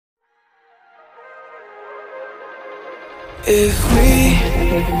If we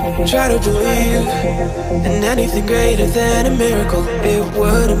try to believe in anything greater than a miracle, it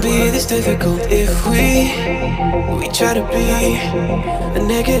wouldn't be this difficult. If we try to be a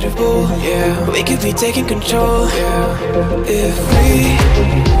negative bull, yeah, we could be taking control, yeah. If we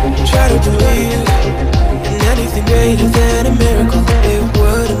try to believe in anything greater than a miracle, it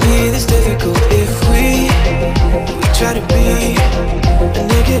wouldn't be this difficult. If we try to be a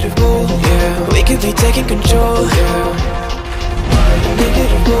negative bull, yeah, we could be taking control, yeah.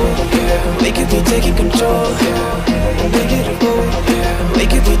 Negative bull, yeah, we could be taking control, yeah. Negative bull, yeah, we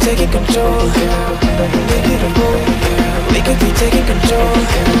could be taking control, yeah. Negative bull, yeah, we could be taking control,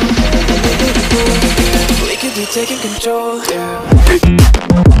 yeah. Negative bull, yeah, we could be taking control, yeah.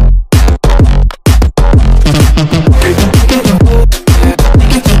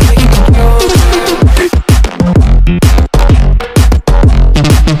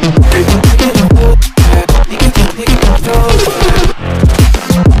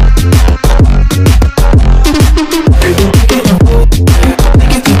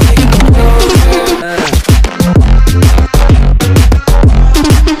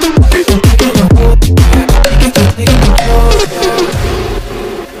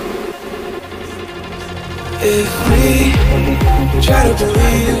 If we try to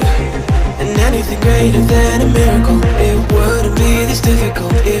believe in anything greater than a miracle, it wouldn't be this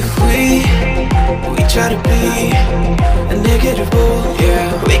difficult. If we try to be a negative bull, yeah,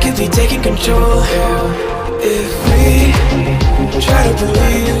 we could be taking control, yeah. If we try to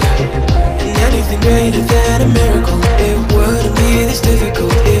believe in anything greater than a miracle, it wouldn't be this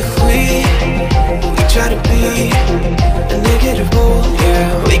difficult. If we try to be a negative bull,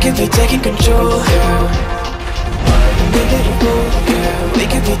 yeah, we could be taking control, yeah. Negative bull, yeah, we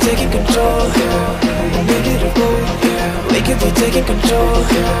could be taking control, yeah. Negative bull, yeah, we could be taking control,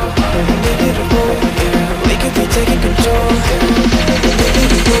 yeah. Negative bull, yeah, we could be taking control, yeah. Negative bull, yeah, we could be taking control, yeah. Negative bull, yeah, we could be taking control, yeah.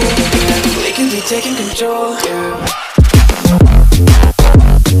 Negative bull, yeah, we could be taking control, yeah.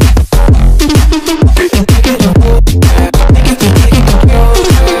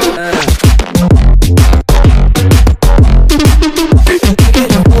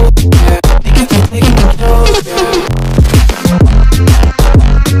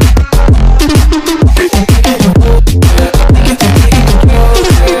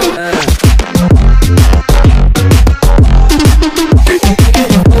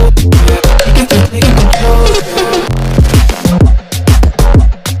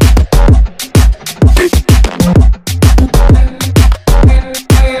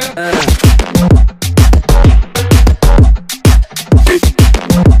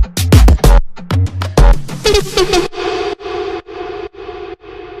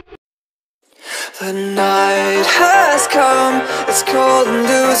 The night has come, it's cold and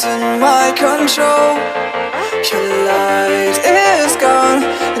losing my control. Your light is gone,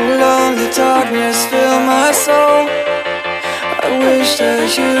 and lonely darkness fill my soul. I wish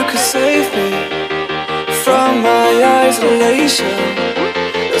that you could save me from my isolation.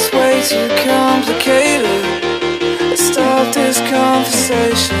 It's way too complicated. Let's stop this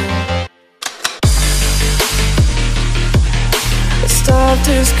conversation. Let's stop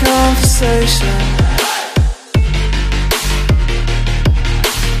this conversation.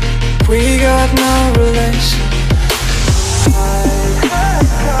 We got no relation. I have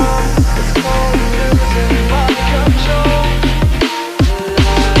come, it's cold and losing my control.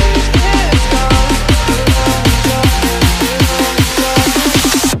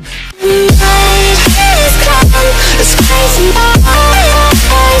 The light is gone, the night has come, it's crazy. The light is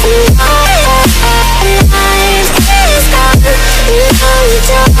gone, the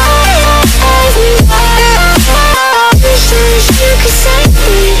I wish that you could save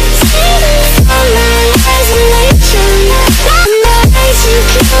me.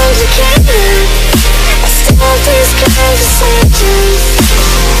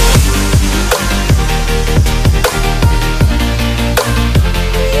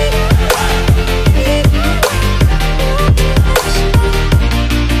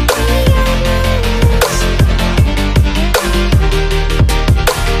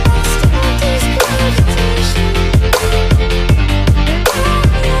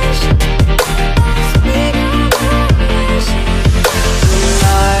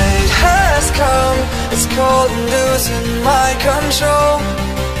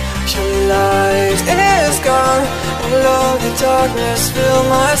 Darkness fill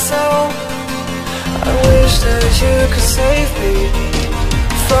my soul. I wish that you could save me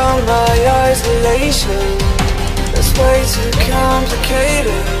from my isolation. It's way too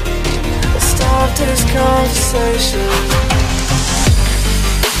complicated. Let's stop this conversation.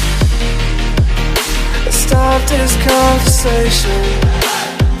 Let's stop this this conversation.